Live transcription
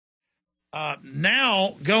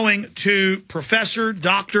Now going to Professor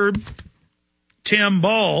Dr. Tim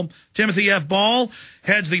Ball. Timothy F. Ball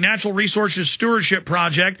heads the Natural Resources Stewardship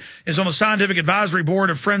Project, is on the scientific advisory board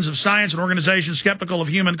of Friends of Science, an organization skeptical of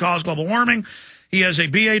human-caused global warming. He has a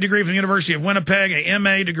BA degree from the University of Winnipeg, a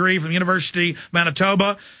MA degree from the University of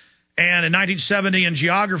Manitoba, and in 1970 in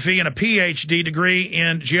geography, and a PhD degree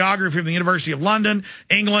in geography from the University of London,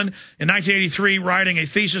 England. In 1983, writing a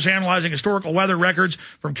thesis analyzing historical weather records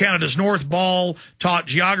from Canada's North. Ball taught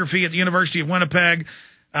geography at the University of Winnipeg.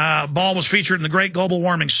 Ball was featured in The Great Global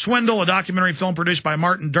Warming Swindle, a documentary film produced by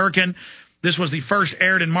Martin Durkin. This was the first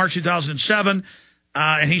aired in March 2007,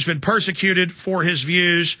 and he's been persecuted for his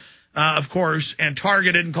views, of course, and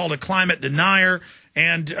targeted and called a climate denier,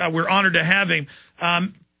 and we're honored to have him.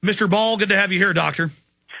 Mr. Ball, good to have you here, Doctor.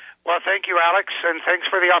 Well, thank you, Alex, and thanks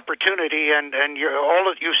for the opportunity. And all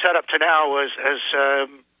that you set up to now was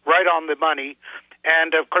right on the money.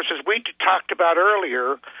 And of course, as we talked about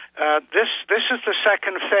earlier, this is the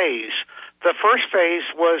second phase. The first phase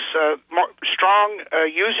was strong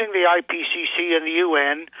using the IPCC and the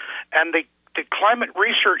UN, and the Climate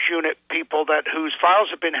Research Unit people whose files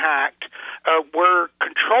have been hacked were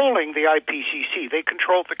controlling the IPCC. They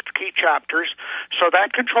controlled the key chapters, so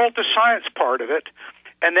that controlled the science part of it.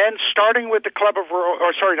 And then starting with the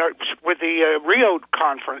with the Rio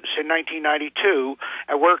conference in 1992,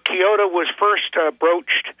 where Kyoto was first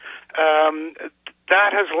broached,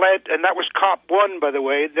 that has led, and that was COP1, by the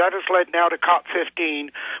way, that has led now to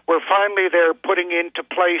COP15, where finally they're putting into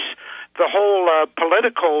place the whole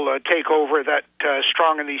political takeover that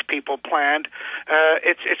Strong and these people planned.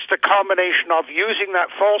 It's the combination of using that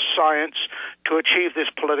false science to achieve this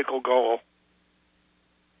political goal.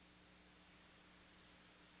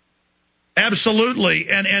 Absolutely.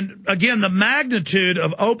 And again, the magnitude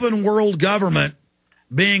of open world government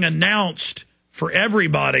being announced for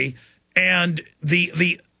everybody, and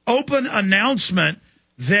the open announcement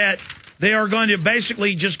that they are going to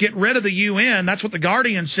basically just get rid of the UN, that's what The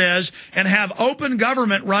Guardian says, and have open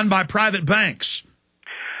government run by private banks.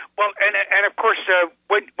 Well, and of course,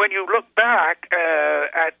 when you look back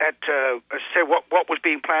at say what was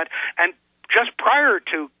being planned, and just prior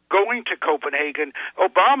to going to Copenhagen,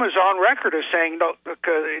 Obama's on record as saying, no,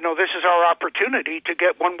 this is our opportunity to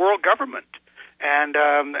get one world government. And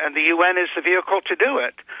the UN is the vehicle to do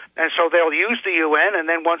it. And so they'll use the UN, and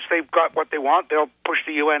then once they've got what they want, they'll push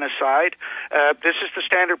the UN aside. This is the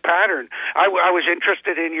standard pattern. I was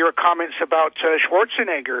interested in your comments about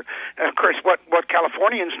Schwarzenegger. Of course, what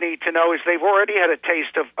Californians need to know is they've already had a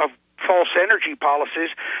taste of false energy policies,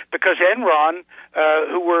 because Enron,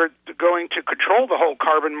 who were going to control the whole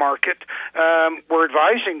carbon market, were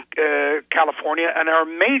advising California, and are a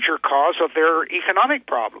major cause of their economic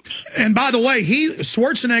problems. And by the way,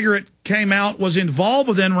 Schwarzenegger, it came out, was involved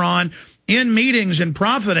with Enron in meetings and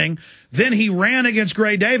profiting. Then he ran against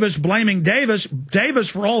Gray Davis, blaming Davis. Davis,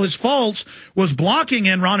 for all his faults, was blocking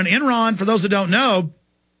Enron. And Enron, for those that don't know,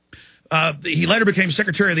 he later became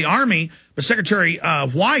Secretary of the Army, but Secretary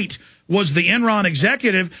White was the Enron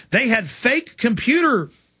executive. They had fake computer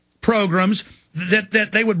programs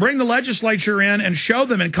that they would bring the legislature in and show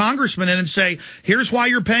them, and congressmen in, and say, here's why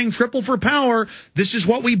you're paying triple for power. This is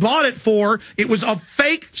what we bought it for. It was a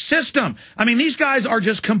fake system. I mean, these guys are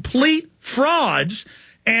just complete frauds.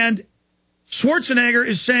 And Schwarzenegger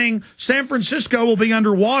is saying San Francisco will be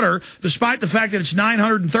underwater, despite the fact that it's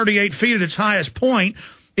 938 feet at its highest point.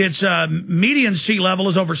 Its median sea level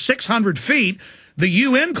is over 600 feet. The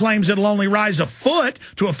UN claims it'll only rise a foot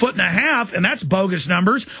to a foot and a half, and that's bogus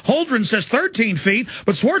numbers. Holdren says 13 feet,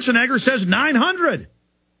 but Schwarzenegger says 900.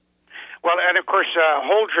 Well, and of course,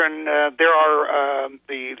 Holdren, there are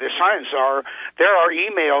the science czar. There are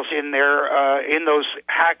emails in there in those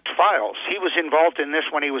hacked files. He was involved in this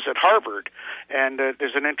when he was at Harvard, and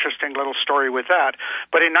there's an interesting little story with that.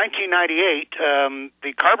 But in 1998,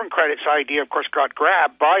 the carbon credits idea, of course, got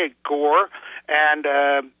grabbed by Gore, and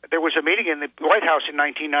there was a meeting in the White House in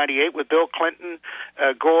 1998 with Bill Clinton,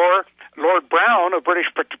 Gore, Lord Brown of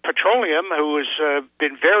British Petroleum, who has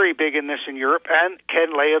been very big in this in Europe, and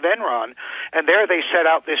Ken Lay of Enron. And there they set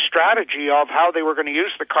out this strategy of how they were going to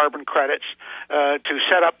use the carbon credits to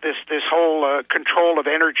set up this whole control of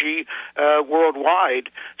energy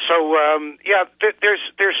worldwide. So,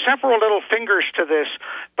 there's several little fingers to this,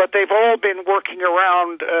 but they've all been working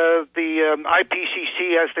around the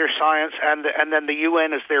IPCC as their science, and then the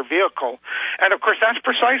UN as their vehicle. And, of course, that's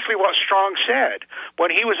precisely what Strong said.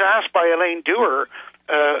 When he was asked by Elaine Dewar,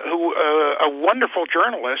 a wonderful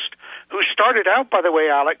journalist, who started out, by the way,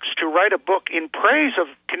 Alex, to write a book in praise of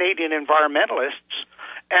Canadian environmentalists,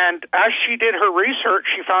 And as she did her research,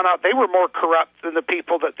 she found out they were more corrupt than the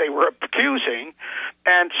people that they were accusing.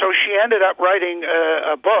 And so she ended up writing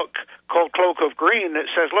a book called Cloak of Green that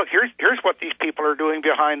says, look, here's what these people are doing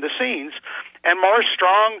behind the scenes. And Morris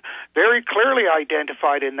Strong very clearly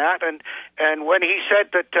identified in that. And when he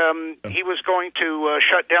said that he was going to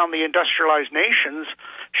shut down the industrialized nations,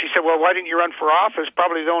 she said, well, why didn't you run for office?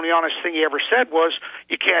 Probably the only honest thing he ever said was,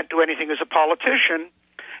 you can't do anything as a politician.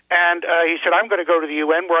 And he said, I'm going to go to the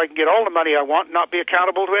UN where I can get all the money I want and not be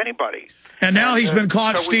accountable to anybody. And now he's been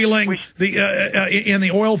caught stealing in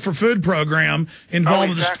the Oil for Food program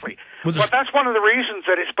involved exactly. Well, that's one of the reasons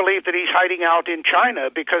that it's believed that he's hiding out in China,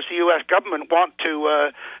 because the U.S. government want to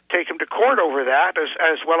take him to court over that,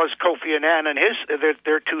 as well as Kofi Annan and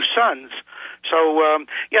their two sons. So,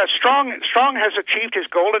 Strong has achieved his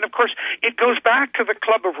goal, and of course, it goes back to the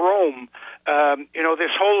Club of Rome.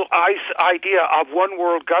 This whole idea of one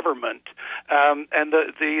world government, and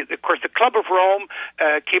of course, the Club of Rome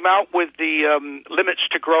came out with the limits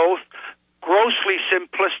to growth. Grossly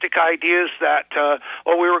simplistic ideas that,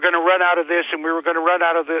 we were going to run out of this and we were going to run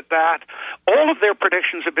out of that. All of their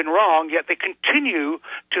predictions have been wrong, yet they continue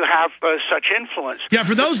to have such influence. Yeah,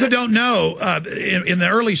 for those that don't know, in the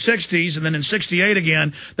early 60s and then in 68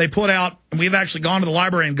 again, they put out, and we've actually gone to the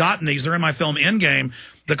library and gotten these, they're in my film Endgame,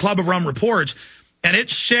 the Club of Rome reports, and it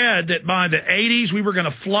said that by the 80s we were going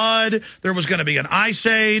to flood, there was going to be an ice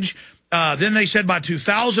age, then they said by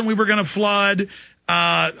 2000 we were going to flood.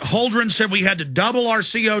 Holdren said we had to double our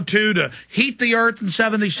CO2 to heat the earth in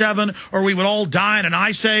 77 or we would all die in an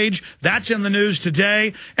ice age. That's in the news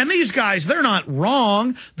today. And these guys, they're not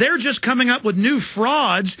wrong. They're just coming up with new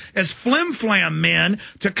frauds as flim-flam men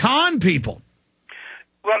to con people.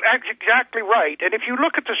 Well, that's exactly right. And if you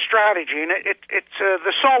look at the strategy, and it's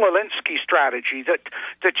the Saul Alinsky strategy, that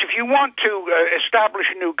if you want to establish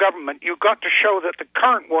a new government, you've got to show that the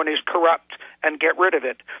current one is corrupt and get rid of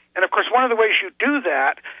it. And, of course, one of the ways you do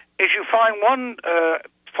that is you find one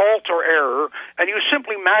fault or error, and you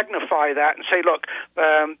simply magnify that and say, look,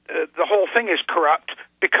 the whole thing is corrupt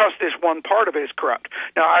because this one part of it is corrupt.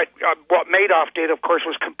 Now, what Madoff did, of course,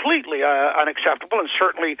 was completely unacceptable, and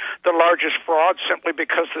certainly the largest fraud simply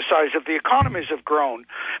because the size of the economies have grown.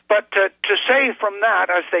 But to say from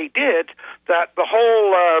that, as they did, that the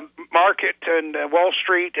whole market and Wall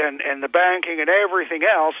Street and the banking and everything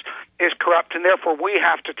else is corrupt, and therefore we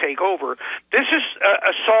have to take over. This is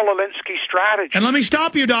a Saul Alinsky strategy. And let me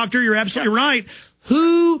stop you, Doctor. You're absolutely right.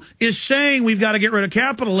 Who is saying we've got to get rid of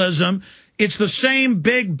capitalism? It's the same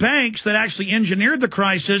big banks that actually engineered the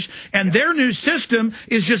crisis, and their new system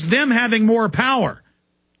is just them having more power.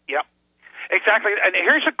 Yep, exactly. And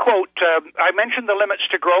here's a quote. I mentioned the limits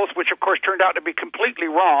to growth, which, of course, turned out to be completely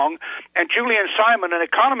wrong. And Julian Simon, an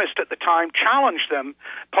economist at the time, challenged them,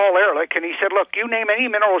 Paul Ehrlich, and he said, look, you name any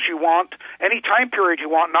minerals you want, any time period you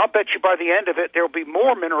want, and I'll bet you by the end of it there will be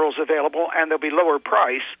more minerals available and there'll be lower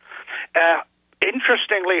price.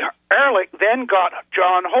 Interestingly, Ehrlich then got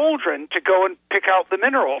John Holdren to go and pick out the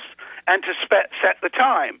minerals and to set the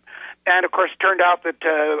time. And, of course, it turned out that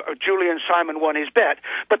Julian Simon won his bet.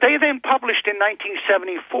 But they then published in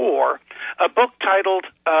 1974 a book titled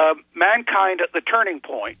Mankind at the Turning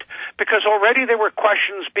Point, because already there were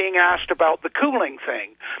questions being asked about the cooling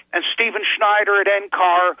thing. And Stephen Schneider at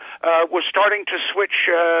NCAR was starting to switch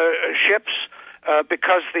ships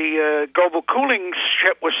because the global cooling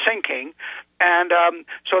ship was sinking. And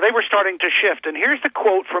so they were starting to shift. And here's the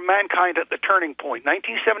quote from Mankind at the Turning Point,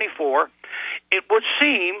 1974. It would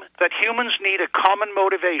seem that humans need a common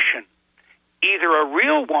motivation, either a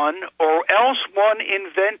real one or else one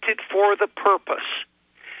invented for the purpose.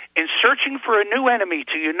 In searching for a new enemy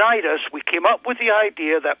to unite us, we came up with the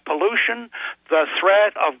idea that pollution, the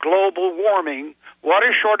threat of global warming,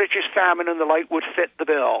 water shortages, famine, and the like would fit the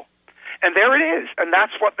bill. And there it is. And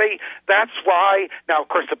that's why, now, of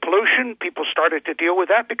course, the pollution, people started to deal with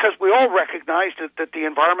that because we all recognized that the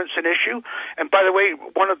environment's an issue. And by the way,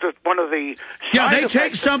 one of the they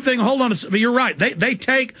take something, hold on, you're right. They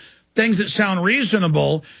take things that sound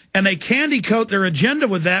reasonable and they candy coat their agenda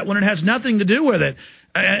with that when it has nothing to do with it.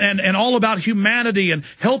 And all about humanity and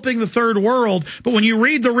helping the third world. But when you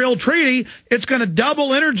read the real treaty, it's going to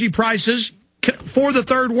double energy prices for the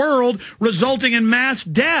third world, resulting in mass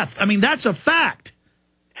death. I mean, that's a fact.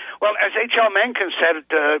 Well, as H.L. Mencken said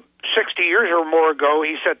 60 years or more ago,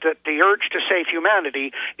 he said that the urge to save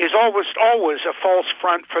humanity is always a false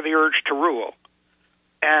front for the urge to rule.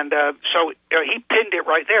 And so he pinned it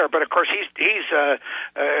right there. But of course, he's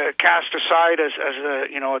cast aside as a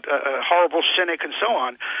horrible cynic and so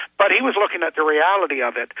on. But he was looking at the reality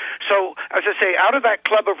of it. So, as I say, out of that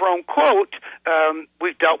Club of Rome quote,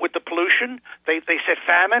 we've dealt with the pollution. They said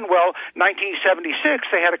famine. Well, 1976,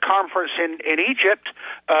 they had a conference in Egypt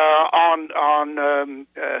on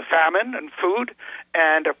famine and food,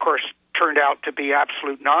 and of course, turned out to be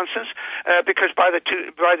absolute nonsense because by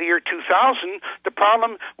the year 2000, the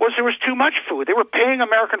problem was there was too much food. They were paying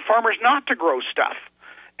American farmers not to grow stuff.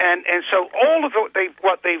 And so all of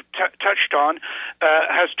what they've touched on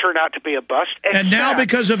has turned out to be a bust. And now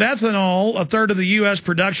because of ethanol, a third of the U.S.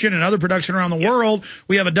 production and other production around the world,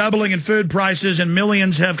 we have a doubling in food prices and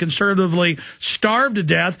millions have conservatively starved to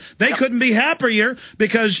death. They couldn't be happier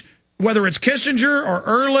because whether it's Kissinger or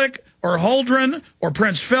Ehrlich or Holdren or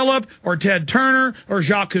Prince Philip or Ted Turner or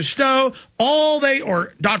Jacques Cousteau,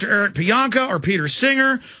 or Dr. Eric Pianka or Peter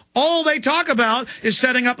Singer, all they talk about is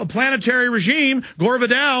setting up a planetary regime. Gore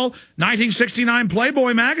Vidal, 1969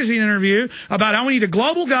 Playboy magazine interview about how we need a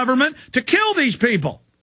global government to kill these people.